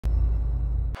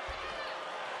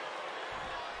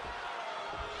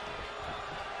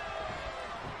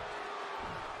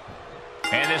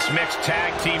And this mixed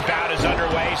tag team bout is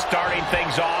underway. Starting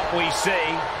things off, we see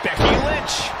Becky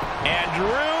Lynch and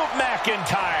Drew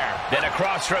McIntyre. Then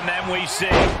across from them, we see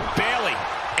Bayley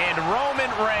and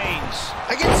Roman Reigns.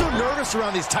 I get so nervous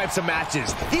around these types of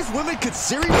matches. These women could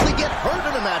seriously get hurt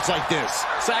in a match like this.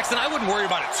 Saxton, I wouldn't worry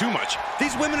about it too much.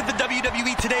 These women of the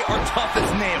WWE today are tough as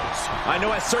nails. I know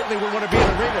I certainly would want to be in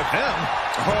the ring with them.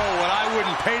 Oh, and I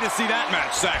wouldn't pay to see that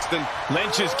match, Saxton.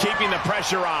 Lynch is keeping the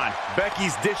pressure on.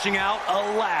 Becky's dishing out a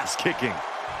last kicking.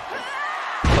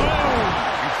 Boom!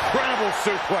 Incredible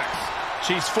suplex.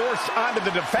 She's forced onto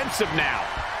the defensive now.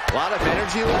 A lot of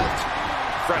energy left.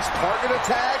 Fresh partner to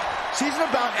tag. She's in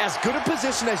about as good a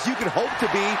position as you can hope to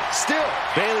be. Still,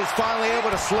 Bayley's finally able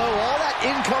to slow all that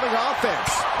incoming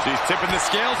offense. She's tipping the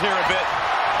scales here a bit.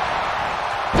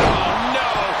 Oh, no.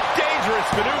 Dangerous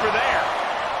maneuver there.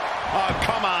 Oh,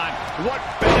 come on. What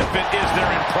benefit is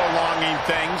there in prolonging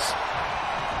things?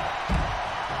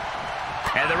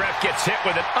 And the ref gets hit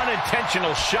with an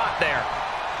unintentional shot there.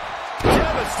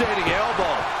 Devastating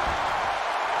elbow.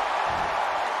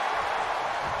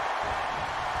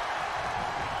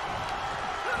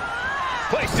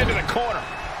 Placed into the corner.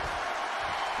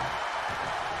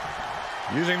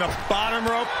 Using the bottom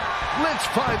rope. Lynch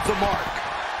finds the mark.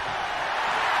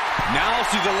 Now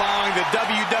she's allowing the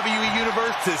WWE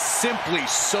Universe to simply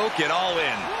soak it all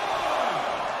in.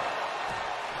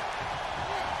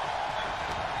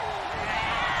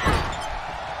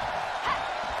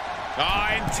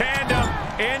 In tandem,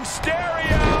 in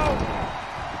stereo.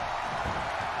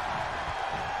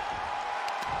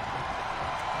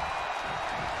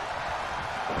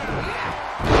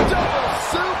 Double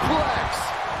suplex.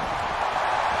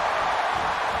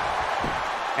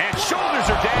 And shoulders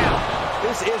are down.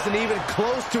 This isn't even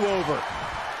close to over.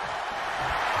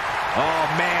 Oh,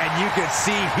 man, you can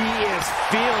see he is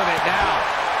feeling it now.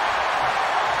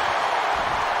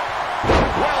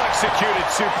 Well-executed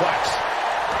suplex.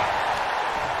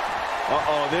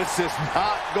 Uh-oh, this is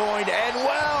not going to end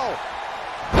well.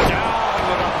 Down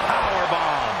with a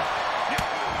powerbomb.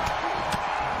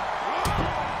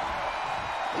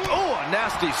 Oh, a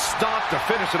nasty stop to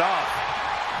finish it off.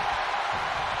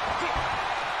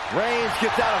 Reigns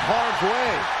gets out of harm's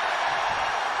way.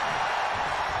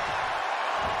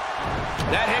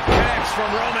 That hit connects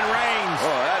from Roman Reigns.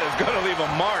 Oh, that is going to leave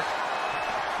a mark.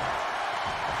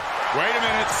 Wait a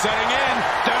minute, setting in.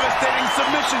 Devastating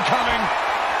submission coming.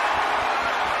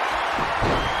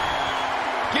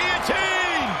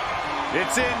 Guillotine!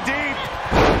 It's in deep.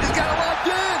 He's got it locked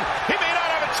in. He may not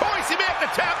have a choice. He may have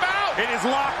to tap out. It is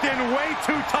locked in way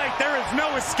too tight. There is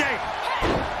no escape.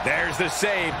 There's the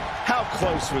save. How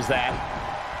close was that?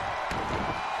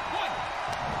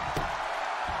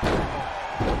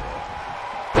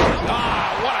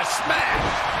 Ah, what a smash!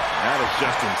 That is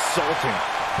just insulting.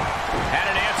 And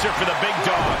an answer for the big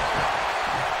dog.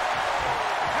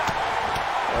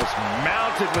 Just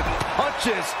mounted with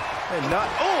punches and not,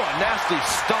 oh, a nasty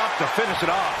stomp to finish it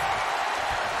off.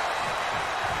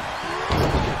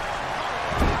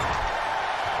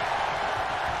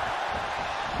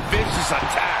 Vicious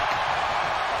attack.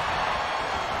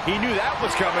 He knew that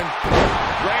was coming.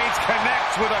 Reigns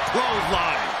connects with a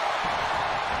clothesline.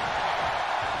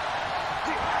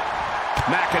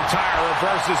 McIntyre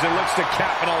reverses and looks to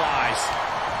capitalize.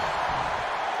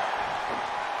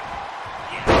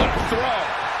 What a throw.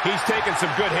 He's taken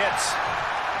some good hits.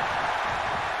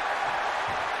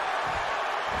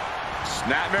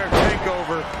 Snapmare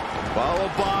takeover,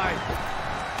 followed by,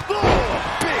 oh,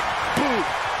 big boot.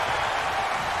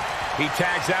 He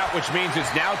tags out, which means it's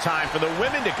now time for the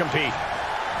women to compete.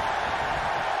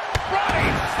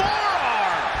 Running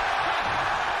forearm.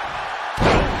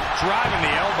 Driving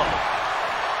the elbow.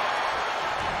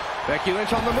 Becky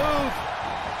Lynch on the move.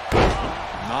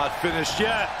 Not finished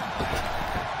yet.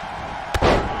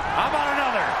 How about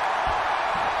another?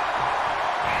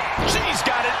 She's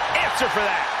got an answer for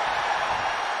that.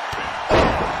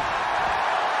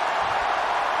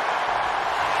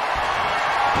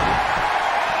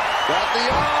 Got the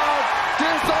arm.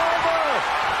 Disarmer.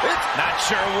 It's Not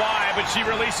sure why, but she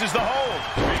releases the hold.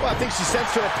 well, I think she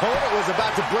sensed her opponent was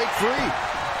about to break free.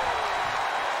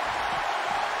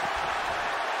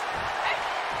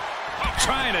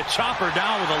 Trying to chop her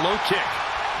down with a low kick.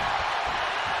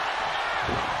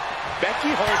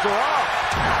 Becky holds her off.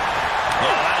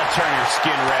 Oh, that'll turn your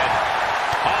skin red.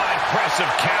 Oh, impressive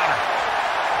counter.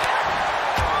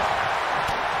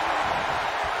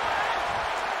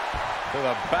 To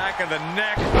the back of the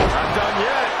neck. Not done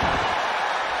yet.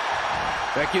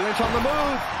 Becky Lynch on the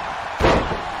move.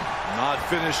 Not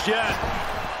finished yet.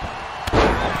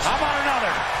 How about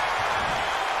another?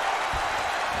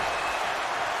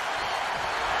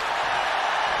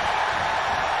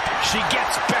 She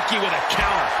gets Becky with a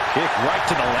counter. Kick right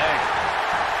to the leg.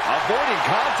 Avoiding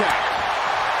contact.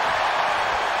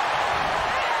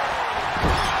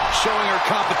 Showing her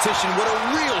competition what a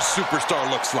real superstar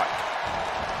looks like.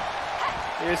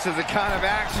 This is the kind of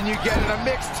action you get in a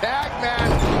mixed tag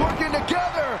match. Working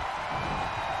together.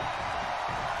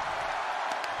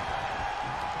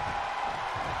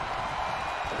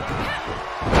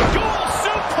 Dual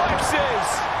suplexes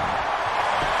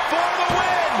for the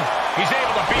win. He's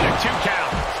able to beat a 2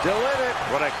 count. Still in it.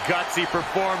 What a gutsy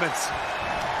performance.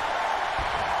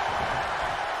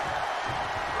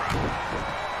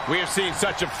 We have seen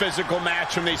such a physical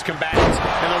match from these combatants,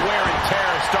 and the wear and tear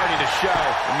is starting to show.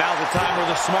 And now's the time where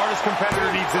the smartest competitor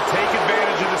needs to take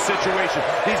advantage of the situation.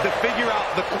 Needs to figure out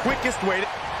the quickest way to...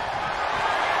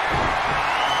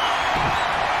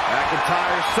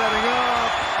 McIntyre setting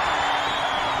up.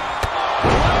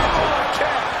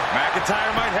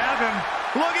 McIntyre might have him.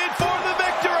 Looking for the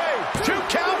victory. 2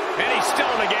 count, and he's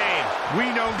still in the game. We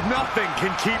know nothing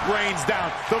can keep Reigns down.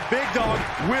 The big dog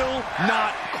will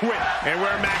not quit. And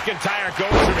where McIntyre goes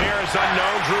from here is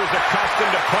unknown. Drew is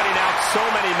accustomed to putting out so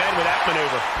many men with that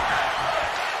maneuver.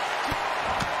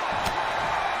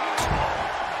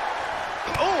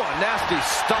 Oh, a nasty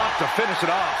stop to finish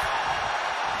it off.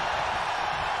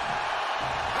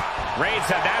 Reigns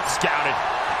had that scouted.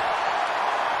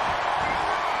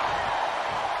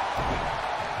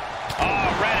 Oh,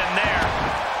 right in there.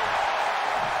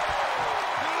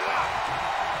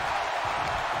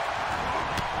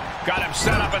 Got him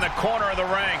set up in the corner of the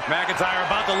ring. McIntyre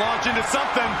about to launch into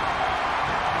something.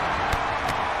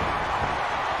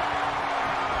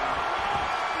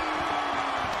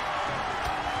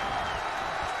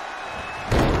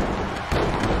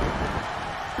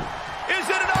 Is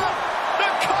it enough? The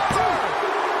cover!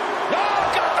 Oh,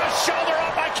 got the shoulder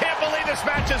up. I can't believe this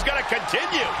match is going to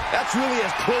continue. That's really as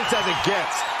close as it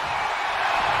gets.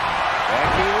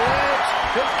 Becky Lynch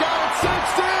has got it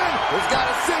cinched in. Has got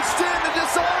it cinched in to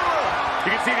disarm. You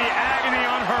can see the agony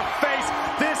on her face.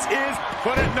 This is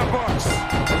put it in the books.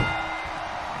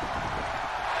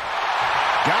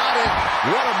 Got it.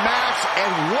 What a match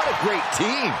and what a great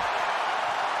team.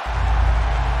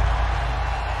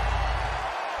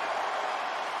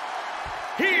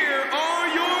 Here are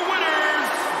your winners,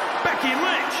 Becky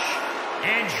Lynch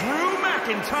and Drew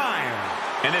McIntyre.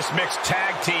 And this mixed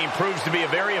tag team proves to be a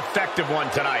very effective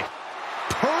one tonight.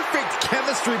 Perfect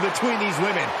chemistry between these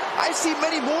women. I see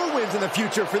many more wins in the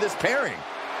future for this pairing.